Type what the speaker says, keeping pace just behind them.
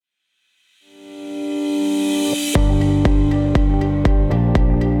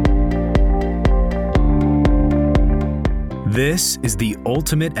This is the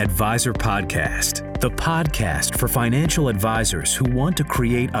Ultimate Advisor Podcast, the podcast for financial advisors who want to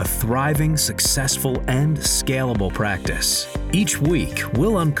create a thriving, successful, and scalable practice. Each week,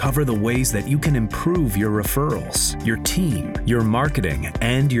 we'll uncover the ways that you can improve your referrals, your team, your marketing,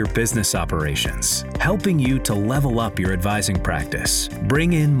 and your business operations, helping you to level up your advising practice,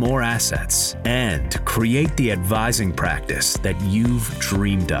 bring in more assets, and create the advising practice that you've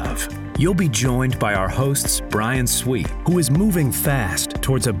dreamed of. You'll be joined by our hosts, Brian Sweet, who is moving fast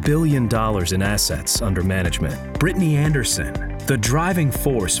towards $1 billion in assets under management, Brittany Anderson, the driving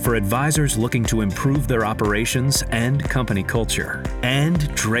force for advisors looking to improve their operations and company culture,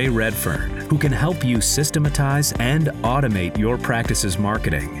 and Dre Redfern, who can help you systematize and automate your practice's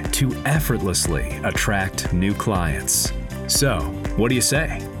marketing to effortlessly attract new clients. So, what do you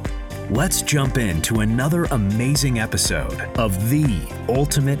say? Let's jump into another amazing episode of the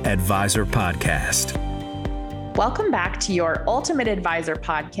Ultimate Advisor Podcast. Welcome back to your Ultimate Advisor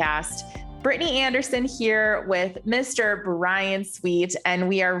Podcast. Brittany Anderson here with Mr. Brian Sweet, and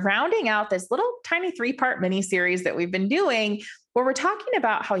we are rounding out this little tiny 3-part mini series that we've been doing where we're talking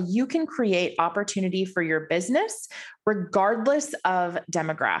about how you can create opportunity for your business regardless of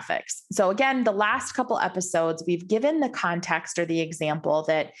demographics. So again, the last couple episodes, we've given the context or the example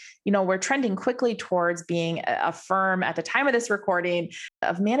that, we're trending quickly towards being a firm at the time of this recording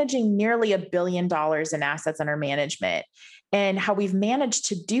of managing nearly $1 billion in assets under management, and how we've managed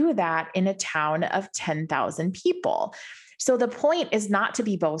to do that in a town of 10,000 people. So the point is not to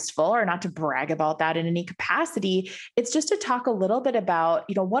be boastful or not to brag about that in any capacity. It's just to talk a little bit about,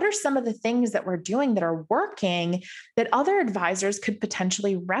 what are some of the things that we're doing that are working that other advisors could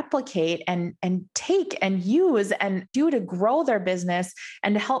potentially replicate and take and use and do to grow their business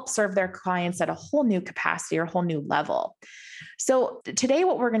and to help serve their clients at a whole new capacity or a whole new level. So today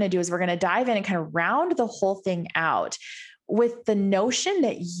what we're going to do is we're going to dive in and kind of round the whole thing out with the notion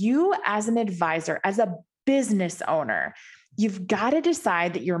that you as an advisor, as a business owner, you've got to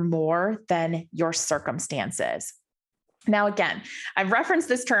decide that you're more than your circumstances. Now, again, I've referenced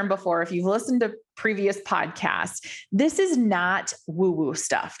this term before. If you've listened to previous podcasts, this is not woo-woo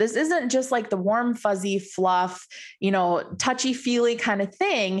stuff. This isn't just like the warm, fuzzy fluff, touchy-feely kind of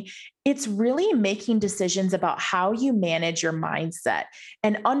thing. It's really making decisions about how you manage your mindset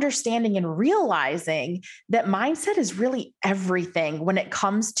and understanding and realizing that mindset is really everything when it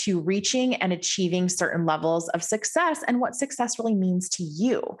comes to reaching and achieving certain levels of success and what success really means to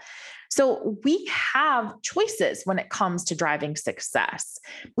you. So we have choices when it comes to driving success.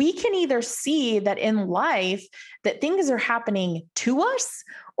 We can either see that in life that things are happening to us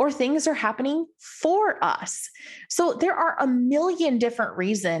or things are happening for us. So there are a million different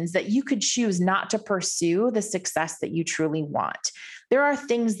reasons that you could choose not to pursue the success that you truly want. There are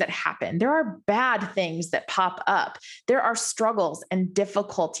things that happen. There are bad things that pop up. There are struggles and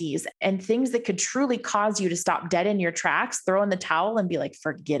difficulties and things that could truly cause you to stop dead in your tracks, throw in the towel and be like,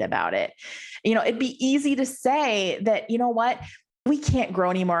 forget about it. It'd be easy to say that, we can't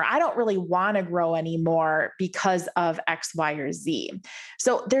grow anymore. I don't really want to grow anymore because of X, Y, or Z.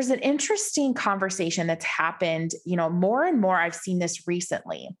 So there's an interesting conversation that's happened, more and more. I've seen this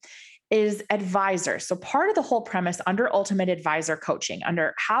recently is advisors. So part of the whole premise under Ultimate Advisor Coaching,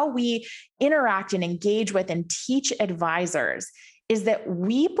 under how we interact and engage with and teach advisors, is that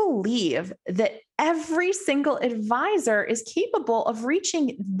we believe that every single advisor is capable of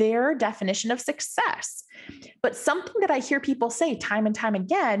reaching their definition of success. But something that I hear people say time and time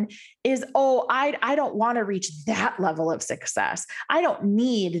again is, I don't want to reach that level of success. I don't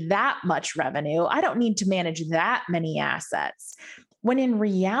need that much revenue. I don't need to manage that many assets. When in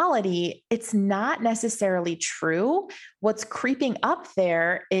reality, it's not necessarily true. What's creeping up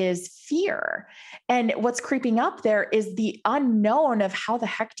there is fear. And what's creeping up there is the unknown of how the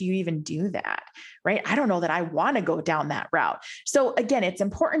heck do you even do that, right? I don't know that I want to go down that route. So again, it's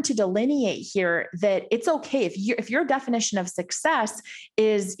important to delineate here that it's okay if your definition of success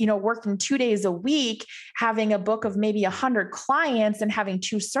is, working 2 days a week, having a book of maybe 100 clients and having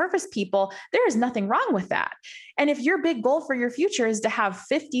 2 service people, there is nothing wrong with that. And if your big goal for your future is to have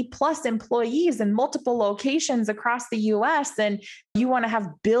 50 plus employees in multiple locations across the US, and you want to have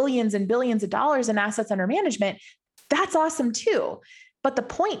billions and billions of dollars in assets under management, that's awesome too. But the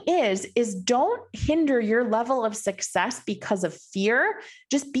point is don't hinder your level of success because of fear.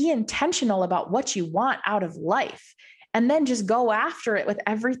 Just be intentional about what you want out of life, and then just go after it with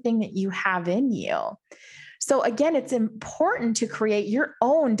everything that you have in you. So again, it's important to create your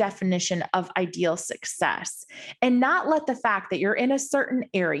own definition of ideal success and not let the fact that you're in a certain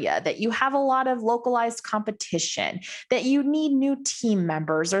area, that you have a lot of localized competition, that you need new team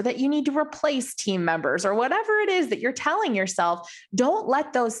members or that you need to replace team members or whatever it is that you're telling yourself, don't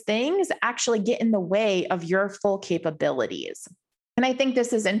let those things actually get in the way of your full capabilities. And I think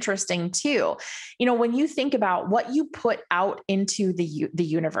this is interesting too. When you think about what you put out into the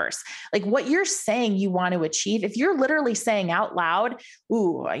universe, like what you're saying you want to achieve, if you're literally saying out loud,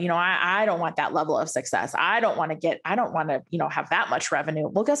 ooh, I don't want that level of success. I don't want to, have that much revenue.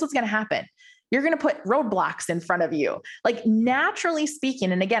 Well, guess what's going to happen? You're going to put roadblocks in front of you, like naturally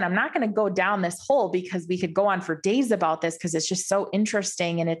speaking. And again, I'm not going to go down this hole because we could go on for days about this because it's just so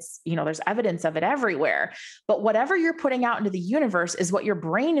interesting. And it's, there's evidence of it everywhere. But whatever you're putting out into the universe is what your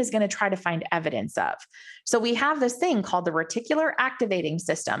brain is going to try to find evidence of. So we have this thing called the reticular activating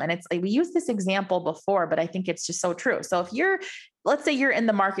system. And it's like, we used this example before, but I think it's just so true. So let's say you're in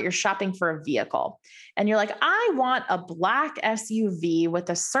the market, you're shopping for a vehicle and you're like, I want a black SUV with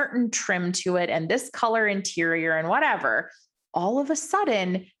a certain trim to it and this color interior and whatever. All of a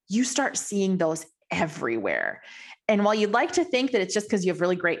sudden, you start seeing those everywhere. And while you'd like to think that it's just because you have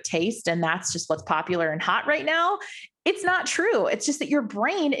really great taste and that's just what's popular and hot right now, it's not true. It's just that your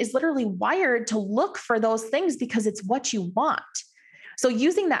brain is literally wired to look for those things because it's what you want. So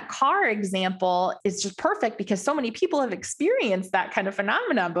using that car example is just perfect because so many people have experienced that kind of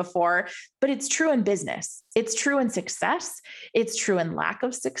phenomenon before, but it's true in business. It's true in success. It's true in lack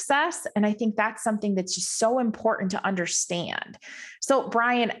of success. And I think that's something that's just so important to understand. So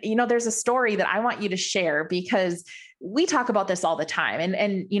Brian, there's a story that I want you to share because we talk about this all the time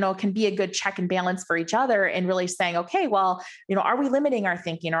and it can be a good check and balance for each other and really saying, okay, well, are we limiting our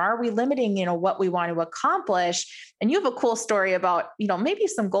thinking or are we limiting, what we want to accomplish? And you have a cool story about, maybe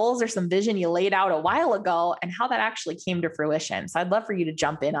some goals or some vision you laid out a while ago and how that actually came to fruition. So I'd love for you to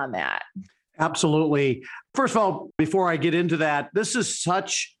jump in on that. Absolutely. First of all, before I get into that, this is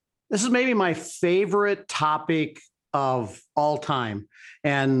maybe my favorite topic of all time.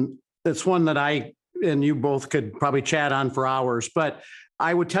 And it's one that I and you both could probably chat on for hours, but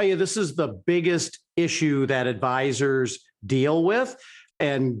I would tell you this is the biggest issue that advisors deal with,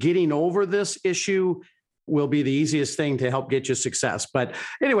 and getting over this issue will be the easiest thing to help get you success. But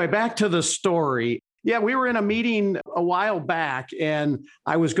anyway, back to the story. Yeah, we were in a meeting a while back and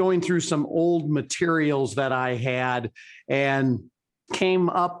I was going through some old materials that I had and came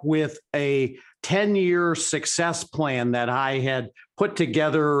up with a 10-year success plan that I had put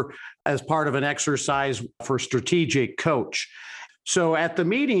together as part of an exercise for Strategic Coach. So at the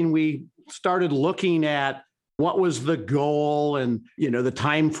meeting, we started looking at what was the goal and, the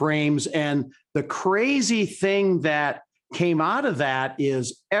time frames. And the crazy thing that came out of that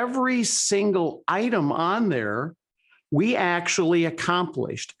is every single item on there, we actually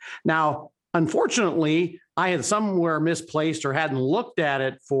accomplished. Now, unfortunately, I had somewhere misplaced or hadn't looked at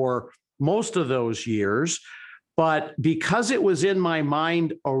it for most of those years. But because it was in my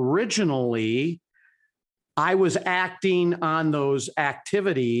mind originally, I was acting on those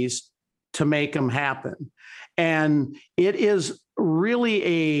activities to make them happen. And it is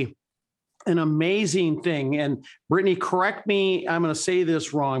really an amazing thing. And Brittany, correct me, I'm going to say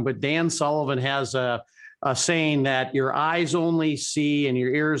this wrong, but Dan Sullivan has a saying that your eyes only see and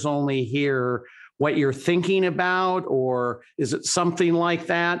your ears only hear what you're thinking about, or is it something like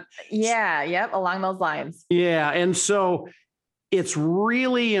that? Yeah. Yep. Along those lines. Yeah. And so it's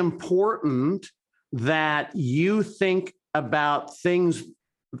really important that you think about things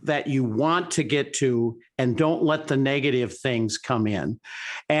that you want to get to and don't let the negative things come in.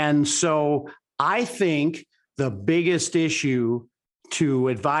 And so I think the biggest issue to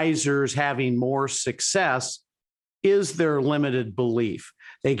advisors having more success is their limited belief.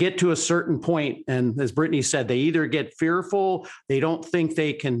 They get to a certain point, and as Brittany said, they either get fearful, they don't think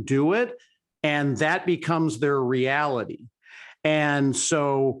they can do it, and that becomes their reality. And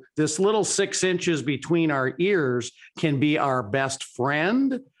so this little 6 inches between our ears can be our best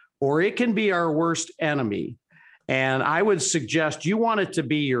friend, or it can be our worst enemy. And I would suggest you want it to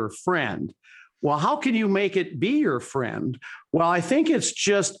be your friend. Well, how can you make it be your friend? Well, I think it's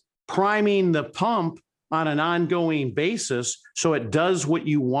just priming the pump on an ongoing basis so it does what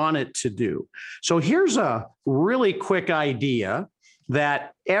you want it to do. So here's a really quick idea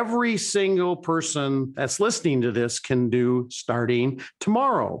that every single person that's listening to this can do starting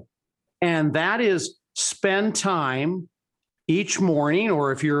tomorrow. And that is spend time each morning,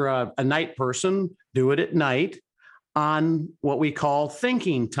 or if you're a night person, do it at night, on what we call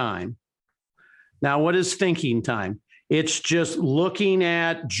thinking time. Now, what is thinking time? It's just looking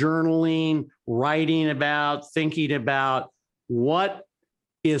at, journaling, writing about, thinking about what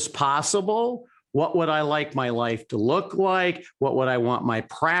is possible. What would I like my life to look like? What would I want my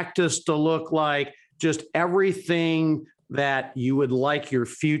practice to look like? Just everything that you would like your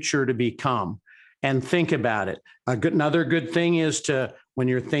future to become, and think about it. Another good thing is to, when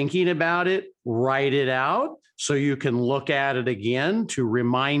you're thinking about it, write it out so you can look at it again to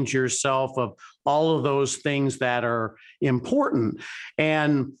remind yourself of all of those things that are important.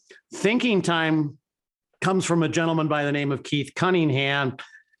 And thinking time comes from a gentleman by the name of Keith Cunningham,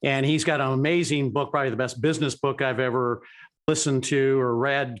 and he's got an amazing book, probably the best business book I've ever listened to or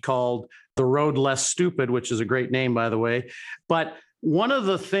read, called The Road Less Stupid, which is a great name, by the way. But one of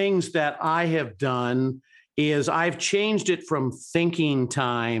the things that I have done is I've changed it from thinking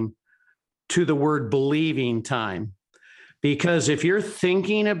time to the word believing time. Because if you're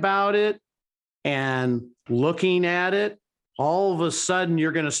thinking about it and looking at it, all of a sudden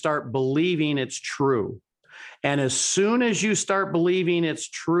you're going to start believing it's true. And as soon as you start believing it's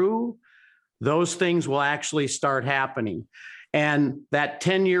true, those things will actually start happening. And that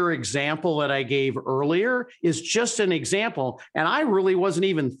 10-year example that I gave earlier is just an example. And I really wasn't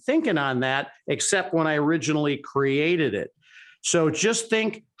even thinking on that except when I originally created it. So just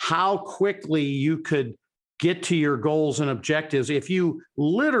think how quickly you could get to your goals and objectives if you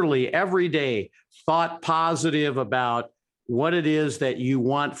literally every day thought positive about what it is that you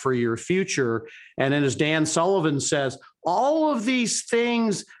want for your future. And then, as Dan Sullivan says, all of these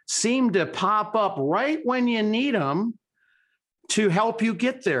things seem to pop up right when you need them to help you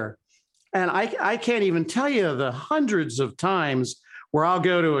get there. And I can't even tell you the hundreds of times where I'll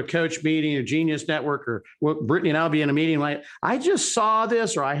go to a coach meeting or Genius Network, or Brittany and I'll be in a meeting like, I just saw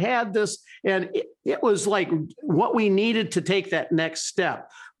this, or I had this, and it was like what we needed to take that next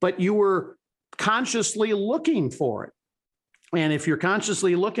step. But you were consciously looking for it. And if you're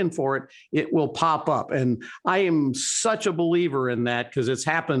consciously looking for it, it will pop up. And I am such a believer in that because it's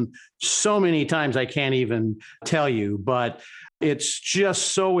happened so many times I can't even tell you. But it's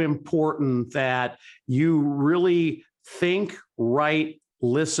just so important that you really think, write,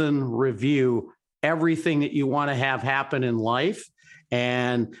 listen, review everything that you want to have happen in life.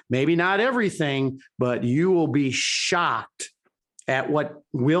 And maybe not everything, but you will be shocked at what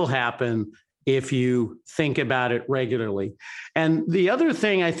will happen if you think about it regularly. And the other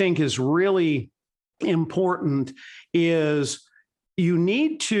thing I think is really important is you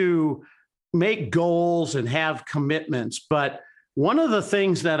need to make goals and have commitments. But one of the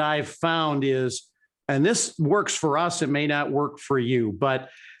things that I've found is, and this works for us, it may not work for you, but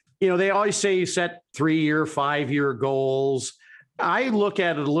they always say you set 3-year, 5-year goals. I look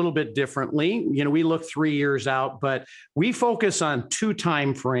at it a little bit differently. We look 3 years out, but we focus on 2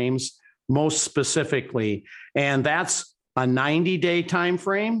 time frames most specifically, and that's a 90-day time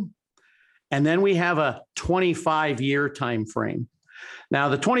frame, and then we have a 25-year time frame. Now,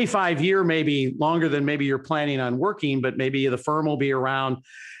 the 25-year may be longer than maybe you're planning on working, but maybe the firm will be around.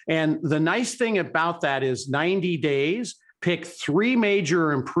 And the nice thing about that is 90 days, pick 3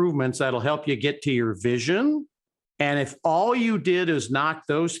 major improvements that'll help you get to your vision. And if all you did is knock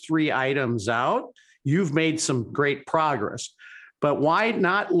those 3 items out, you've made some great progress. But why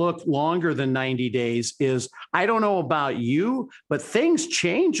not look longer than 90 days is, I don't know about you, but things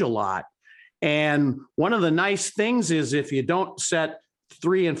change a lot. And one of the nice things is if you don't set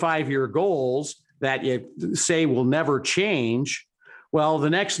 3 and 5-year goals that you say will never change, well, the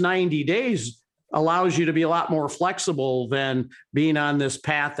next 90 days allows you to be a lot more flexible than being on this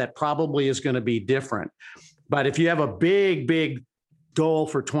path that probably is going to be different. But if you have a big, big goal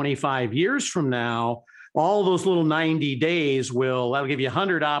for 25 years from now, all those little 90 days that'll give you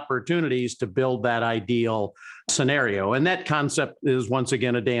 100 opportunities to build that ideal scenario. And that concept is, once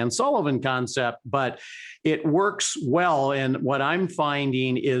again, a Dan Sullivan concept, but it works well. And what I'm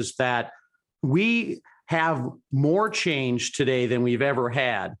finding is that we have more change today than we've ever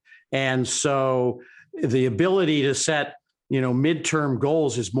had. And so the ability to set midterm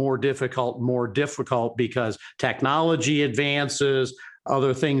goals is more difficult because technology advances,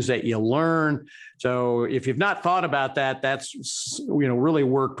 other things that you learn. So if you've not thought about that, that's really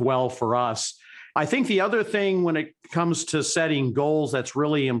worked well for us. I think the other thing when it comes to setting goals that's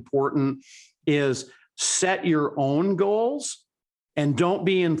really important is set your own goals and don't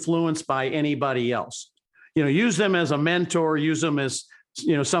be influenced by anybody else. Use them as a mentor, use them as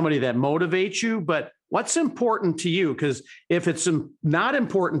somebody that motivates you, but what's important to you? Because if it's not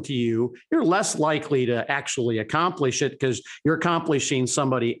important to you, you're less likely to actually accomplish it because you're accomplishing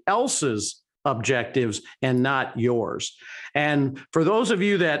somebody else's objectives and not yours. And for those of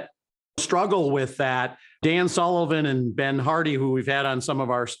you that struggle with that. Dan Sullivan and Ben Hardy, who we've had on some of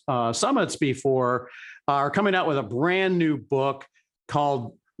our summits before, are coming out with a brand new book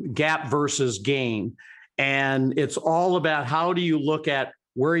called Gap versus Gain. And it's all about how do you look at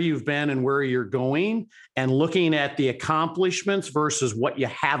where you've been and where you're going and looking at the accomplishments versus what you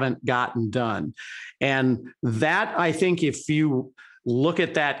haven't gotten done. And that, I think, if you look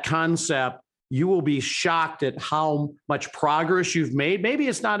at that concept, you will be shocked at how much progress you've made. Maybe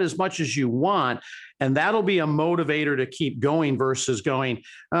it's not as much as you want, and that'll be a motivator to keep going versus going,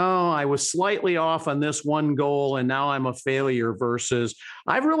 oh, I was slightly off on this one goal and now I'm a failure, versus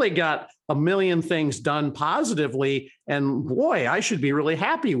I've really got a million things done positively, and boy, I should be really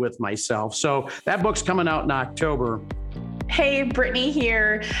happy with myself. So that book's coming out in October. Hey, Brittany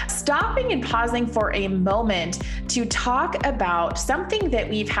here, stopping and pausing for a moment to talk about something that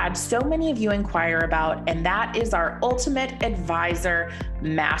we've had so many of you inquire about, and that is our Ultimate Advisor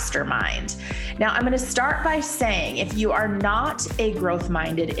Mastermind. Now, I'm going to start by saying, if you are not a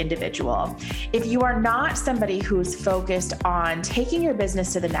growth-minded individual, if you are not somebody who's focused on taking your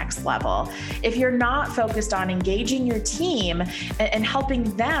business to the next level, if you're not focused on engaging your team and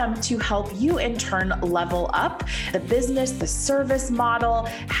helping them to help you in turn level up the business, the service model,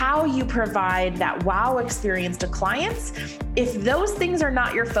 how you provide that wow experience to clients, if those things are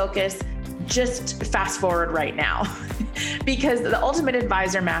not your focus, just fast forward right now, because the Ultimate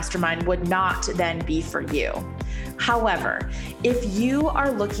Advisor Mastermind would not then be for you. However, if you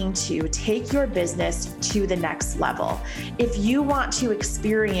are looking to take your business to the next level, if you want to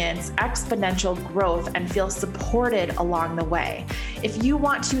experience exponential growth and feel supported along the way, if you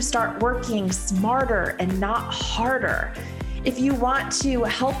want to start working smarter and not harder, if you want to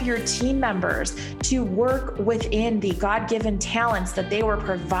help your team members to work within the God-given talents that they were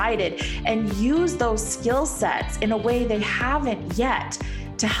provided and use those skill sets in a way they haven't yet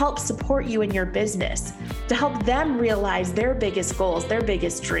to help support you in your business, to help them realize their biggest goals, their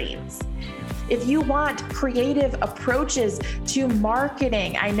biggest dreams. If you want creative approaches to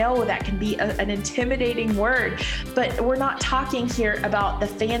marketing, I know that can be an intimidating word, but we're not talking here about the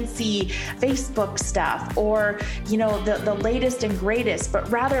fancy Facebook stuff or, the latest and greatest,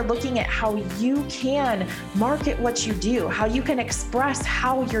 but rather looking at how you can market what you do, how you can express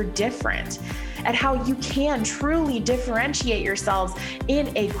how you're different, and how you can truly differentiate yourselves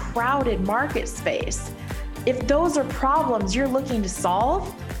in a crowded market space. If those are problems you're looking to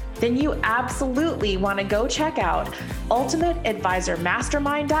solve, then you absolutely want to go check out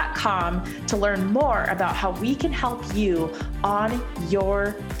ultimateadvisormastermind.com to learn more about how we can help you on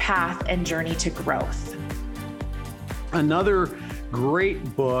your path and journey to growth. Another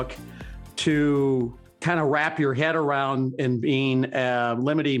great book to kind of wrap your head around and being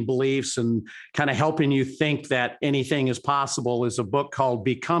limiting beliefs and kind of helping you think that anything is possible is a book called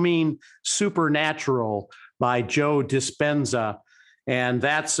Becoming Supernatural by Joe Dispenza. And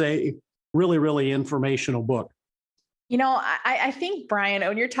that's a really, really informational book. I think, Brian,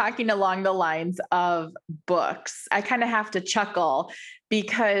 when you're talking along the lines of books, I kind of have to chuckle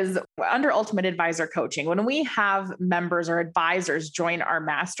because under Ultimate Advisor Coaching, when we have members or advisors join our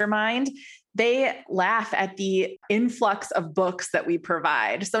mastermind, they laugh at the influx of books that we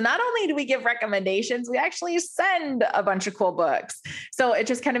provide. So not only do we give recommendations, we actually send a bunch of cool books. So it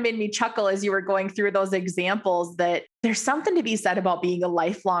just kind of made me chuckle as you were going through those examples that there's something to be said about being a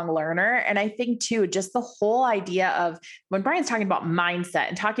lifelong learner. And I think too, just the whole idea of when Brian's talking about mindset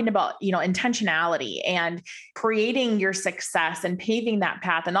and talking about, intentionality and creating your success and paving that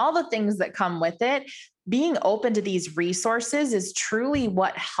path and all the things that come with it, being open to these resources is truly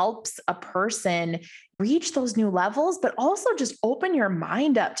what helps a person reach those new levels, but also just open your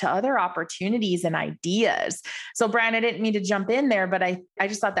mind up to other opportunities and ideas. So Brian, I didn't mean to jump in there, but I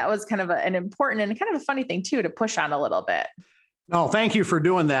just thought that was kind of an important and kind of a funny thing too, to push on a little bit. No, thank you for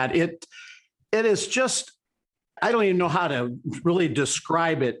doing that. It is just, I don't even know how to really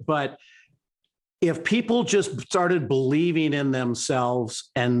describe it, but if people just started believing in themselves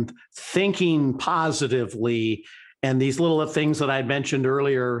and thinking positively, and these little things that I mentioned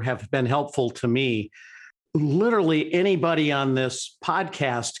earlier have been helpful to me, literally anybody on this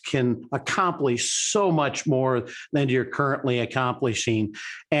podcast can accomplish so much more than you're currently accomplishing.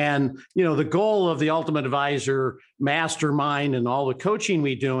 And, the goal of the Ultimate Advisor Mastermind and all the coaching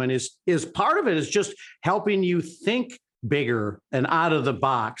we do is part of it is just helping you think bigger and out of the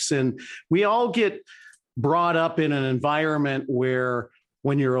box. And we all get brought up in an environment where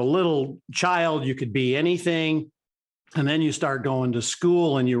when you're a little child, you could be anything. And then you start going to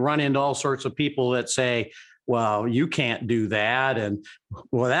school and you run into all sorts of people that say, well, you can't do that. And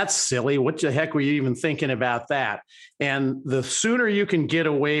well, that's silly. What the heck were you even thinking about that? And the sooner you can get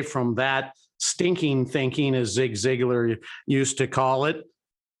away from that stinking thinking, as Zig Ziglar used to call it,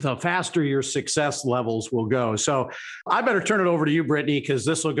 the faster your success levels will go. So I better turn it over to you, Brittany, because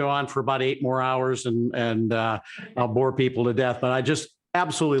this will go on for about 8 more hours and I'll bore people to death. But I just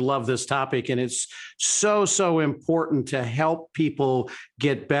absolutely love this topic. And it's so important to help people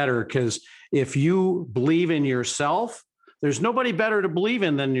get better, because if you believe in yourself, there's nobody better to believe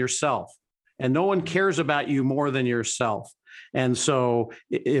in than yourself. And no one cares about you more than yourself. And so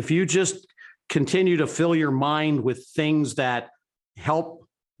if you just continue to fill your mind with things that help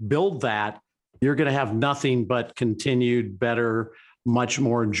build that, you're going to have nothing but continued better, much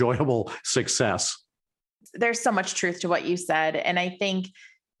more enjoyable success. There's so much truth to what you said. And I think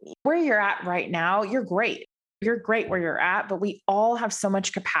where you're at right now, you're great. You're great where you're at, but we all have so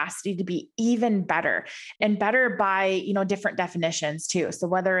much capacity to be even better, and better by, different definitions too. So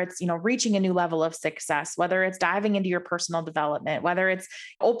whether it's, reaching a new level of success, whether it's diving into your personal development, whether it's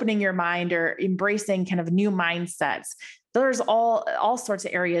opening your mind or embracing kind of new mindsets, there's all sorts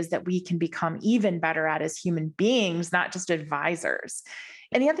of areas that we can become even better at as human beings, not just advisors.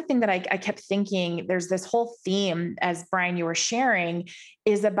 And the other thing that I kept thinking, there's this whole theme, as Brian, you were sharing,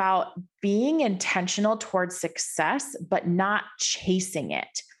 is about being intentional towards success, but not chasing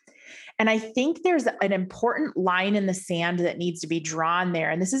it. And I think there's an important line in the sand that needs to be drawn there.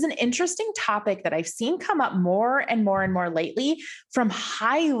 And this is an interesting topic that I've seen come up more and more and more lately from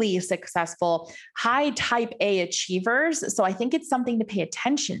highly successful, high type A achievers. So I think it's something to pay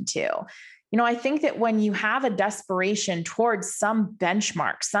attention to. I think that when you have a desperation towards some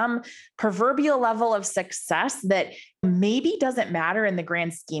benchmark, some proverbial level of success that maybe doesn't matter in the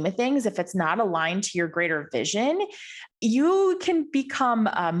grand scheme of things, if it's not aligned to your greater vision, you can become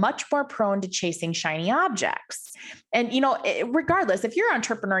much more prone to chasing shiny objects. And, regardless, if you're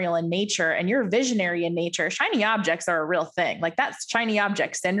entrepreneurial in nature and you're visionary in nature, shiny objects are a real thing. Like, that's shiny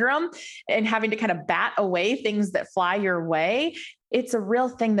object syndrome, and having to kind of bat away things that fly your way. It's a real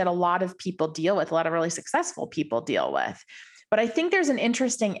thing that a lot of people deal with, a lot of really successful people deal with. But I think there's an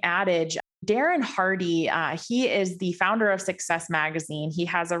interesting adage. Darren Hardy, he is the founder of Success Magazine. He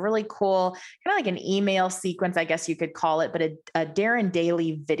has a really cool, kind of like an email sequence, I guess you could call it, but a Darren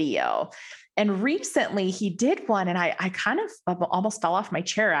Daily video. And recently he did one, and I kind of almost fell off my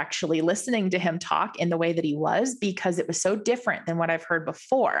chair, actually, listening to him talk in the way that he was, because it was so different than what I've heard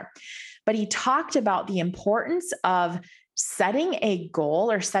before. But he talked about the importance of setting a goal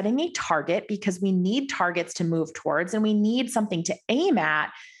or setting a target, because we need targets to move towards and we need something to aim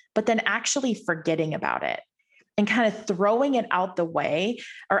at, but then actually forgetting about it and kind of throwing it out the way,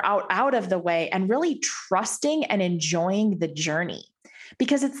 or out of the way, and really trusting and enjoying the journey.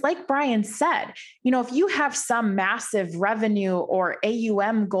 Because it's like Brian said, if you have some massive revenue or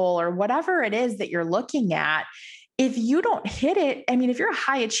AUM goal or whatever it is that you're looking at, if you don't hit it, if you're a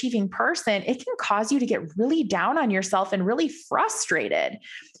high achieving person, it can cause you to get really down on yourself and really frustrated.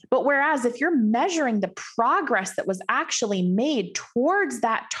 But whereas if you're measuring the progress that was actually made towards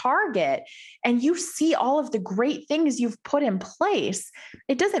that target, and you see all of the great things you've put in place,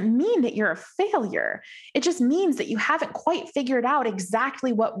 it doesn't mean that you're a failure. It just means that you haven't quite figured out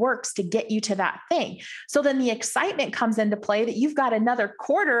exactly what works to get you to that thing. So then the excitement comes into play that you've got another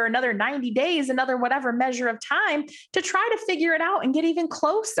quarter, another 90 days, another whatever measure of time to try to figure it out and get even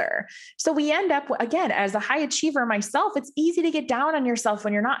closer. So we end up, again, as a high achiever myself, it's easy to get down on yourself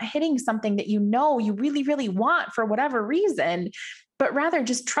when you're not hitting something that you really, really want for whatever reason, but rather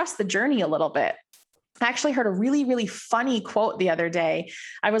just trust the journey a little bit. I actually heard a really, really funny quote the other day.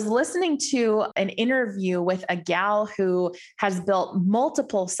 I was listening to an interview with a gal who has built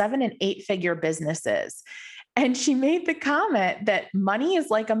multiple 7- and 8-figure businesses. And she made the comment that money is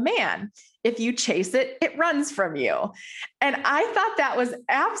like a man. If you chase it, it runs from you. And I thought that was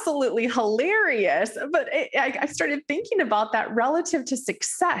absolutely hilarious. But I started thinking about that relative to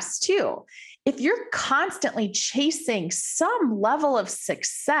success too. If you're constantly chasing some level of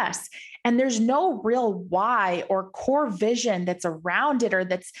success and there's no real why or core vision that's around it, or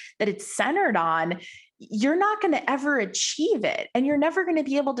that it's centered on, you're not going to ever achieve it. And you're never going to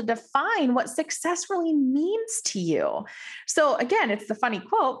be able to define what success really means to you. So again, it's the funny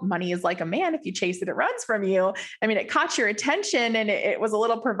quote, money is like a man. If you chase it, it runs from you. It caught your attention, and it was a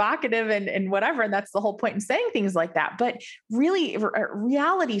little provocative and whatever. And that's the whole point in saying things like that. But really,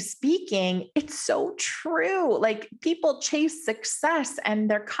 reality speaking, it's so true. Like, people chase success and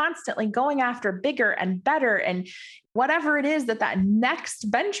they're constantly going after bigger and better and whatever it is that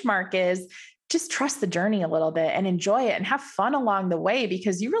next benchmark is, just trust the journey a little bit and enjoy it and have fun along the way,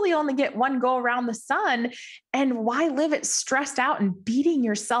 because you really only get one go around the sun. And why live it stressed out and beating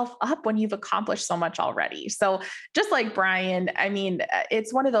yourself up when you've accomplished so much already? So just like Brian, I mean,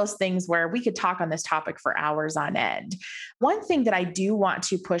 it's one of those things where we could talk on this topic for hours on end. One thing that I do want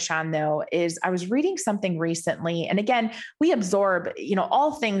to push on though, is I was reading something recently. And again, we absorb,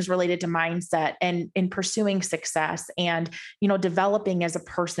 all things related to mindset and in pursuing success and, developing as a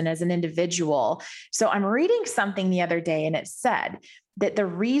person, as an individual. So I'm reading something the other day, and it said that the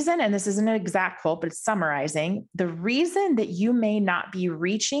reason, and this isn't an exact quote, but it's summarizing, the reason that you may not be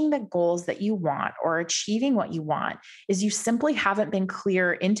reaching the goals that you want or achieving what you want is you simply haven't been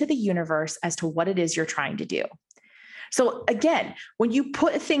clear into the universe as to what it is you're trying to do. So again, when you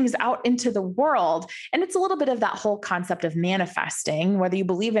put things out into the world, and it's a little bit of that whole concept of manifesting, whether you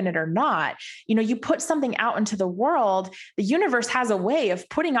believe in it or not, you put something out into the world, the universe has a way of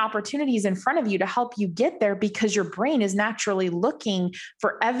putting opportunities in front of you to help you get there, because your brain is naturally looking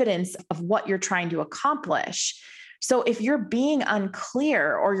for evidence of what you're trying to accomplish. So if you're being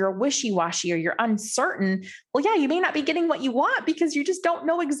unclear or you're wishy-washy or you're uncertain, well, yeah, you may not be getting what you want because you just don't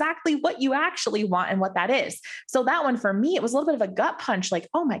know exactly what you actually want and what that is. So that one for me, it was a little bit of a gut punch, like,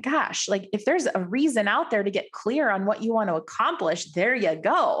 oh my gosh, like if there's a reason out there to get clear on what you want to accomplish, there you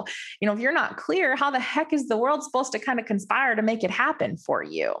go. If you're not clear, how the heck is the world supposed to kind of conspire to make it happen for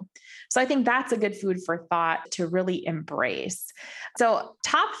you? So I think that's a good food for thought to really embrace. So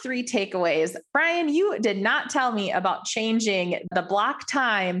top 3 takeaways. Brian, you did not tell me about changing the block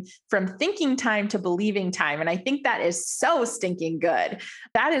time from thinking time to believing time. And I think that is so stinking good.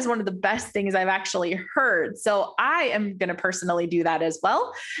 That is one of the best things I've actually heard. So I am going to personally do that as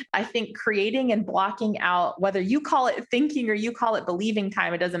well. I think creating and blocking out, whether you call it thinking or you call it believing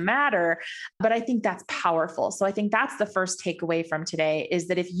time, it doesn't matter. But I think that's powerful. So I think that's the first takeaway from today, is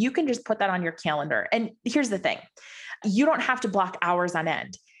that if you can just put that on your calendar. And here's the thing, you don't have to block hours on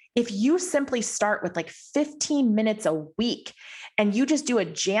end. If you simply start with like 15 minutes a week and you just do a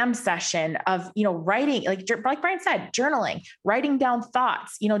jam session of, writing, like Brian said, journaling, writing down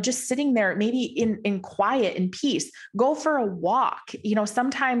thoughts, just sitting there, maybe in quiet and peace, go for a walk.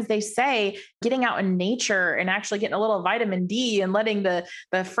 Sometimes they say getting out in nature and actually getting a little vitamin D and letting the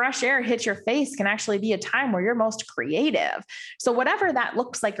fresh air hit your face can actually be a time where you're most creative. So whatever that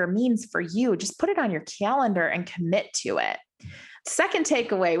looks like or means for you, just put it on your calendar and commit to it. Second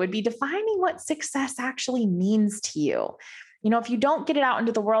takeaway would be defining what success actually means to you. If you don't get it out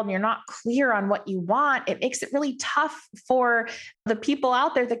into the world and you're not clear on what you want, it makes it really tough for the people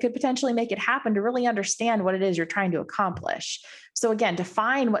out there that could potentially make it happen to really understand what it is you're trying to accomplish. So again,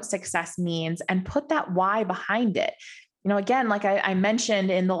 define what success means and put that why behind it. Again, like I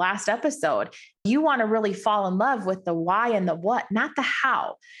mentioned in the last episode, you want to really fall in love with the why and the what, not the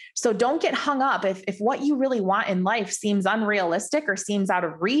how. So don't get hung up if what you really want in life seems unrealistic or seems out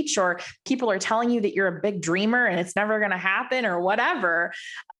of reach, or people are telling you that you're a big dreamer and it's never going to happen or whatever.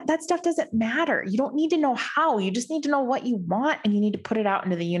 That stuff doesn't matter. You don't need to know how, you just need to know what you want, and you need to put it out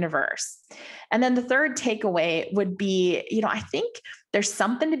into the universe. And then the third takeaway would be, I think there's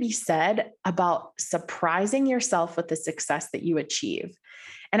something to be said about surprising yourself with the success that you achieve.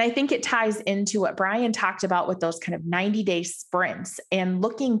 And I think it ties into what Brian talked about with those kind of 90-day sprints and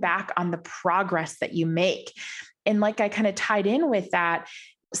looking back on the progress that you make. And like I kind of tied in with that,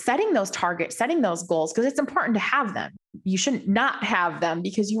 setting those targets, setting those goals, because it's important to have them. You shouldn't not have them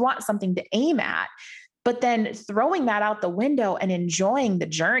because you want something to aim at, but then throwing that out the window and enjoying the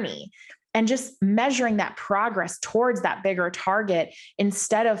journey and just measuring that progress towards that bigger target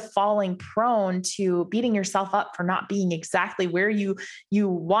instead of falling prone to beating yourself up for not being exactly where you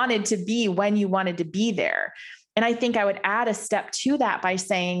wanted to be when you wanted to be there. And I think I would add a step to that by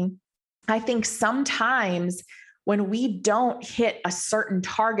saying, I think sometimes when we don't hit a certain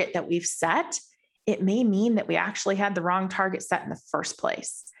target that we've set, it may mean that we actually had the wrong target set in the first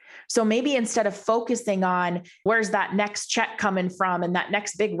place. So maybe instead of focusing on where's that next check coming from and that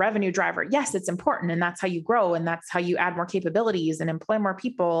next big revenue driver, yes, it's important. And that's how you grow. And that's how you add more capabilities and employ more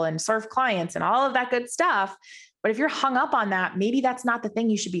people and serve clients and all of that good stuff. But if you're hung up on that, maybe that's not the thing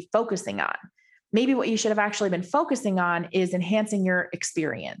you should be focusing on. Maybe what you should have actually been focusing on is enhancing your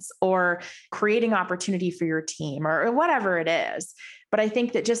experience or creating opportunity for your team or whatever it is. But I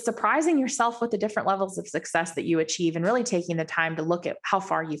think that just surprising yourself with the different levels of success that you achieve and really taking the time to look at how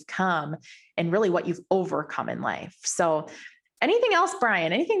far you've come and really what you've overcome in life. So anything else,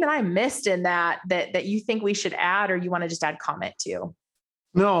 Brian, anything that I missed in that you think we should add, or you want to just add comment to?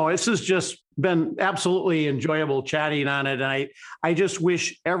 No, this has just been absolutely enjoyable chatting on it. And I just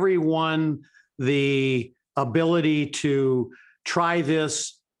wish everyone the ability to try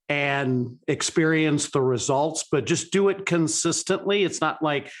this and experience the results, but just do it consistently. It's not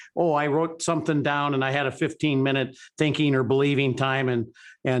like, oh, I wrote something down and I had a 15-minute thinking or believing time and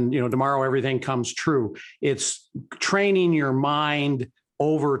tomorrow everything comes true. It's training your mind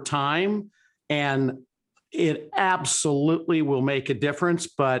over time, and it absolutely will make a difference,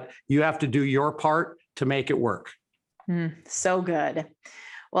 but you have to do your part to make it work. So good.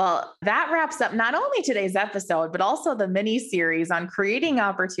 Well, that wraps up not only today's episode, but also the mini series on creating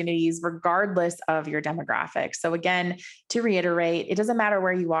opportunities regardless of your demographic. So again, to reiterate, it doesn't matter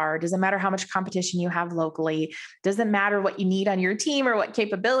where you are. It doesn't matter how much competition you have locally. It doesn't matter what you need on your team or what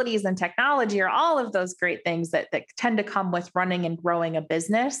capabilities and technology or all of those great things that tend to come with running and growing a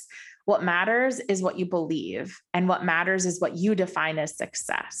business. What matters is what you believe, and what matters is what you define as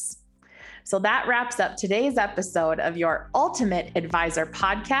success. So that wraps up today's episode of your Ultimate Advisor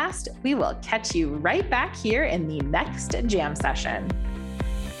podcast. We will catch you right back here in the next jam session.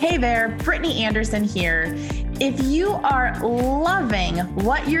 Hey there, Brittany Anderson here. If you are loving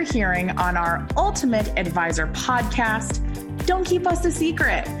what you're hearing on our Ultimate Advisor podcast, don't keep us a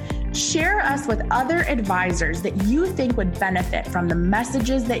secret. Share us with other advisors that you think would benefit from the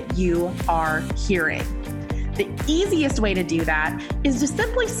messages that you are hearing. The easiest way to do that is to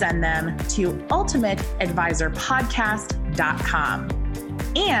simply send them to ultimateadvisorpodcast.com.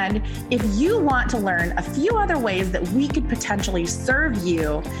 And if you want to learn a few other ways that we could potentially serve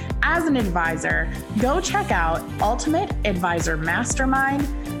you as an advisor, go check out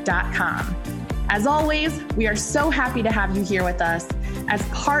ultimateadvisormastermind.com. As always, we are so happy to have you here with us as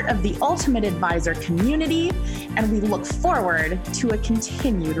part of the Ultimate Advisor community, and we look forward to a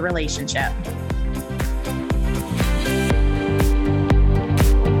continued relationship.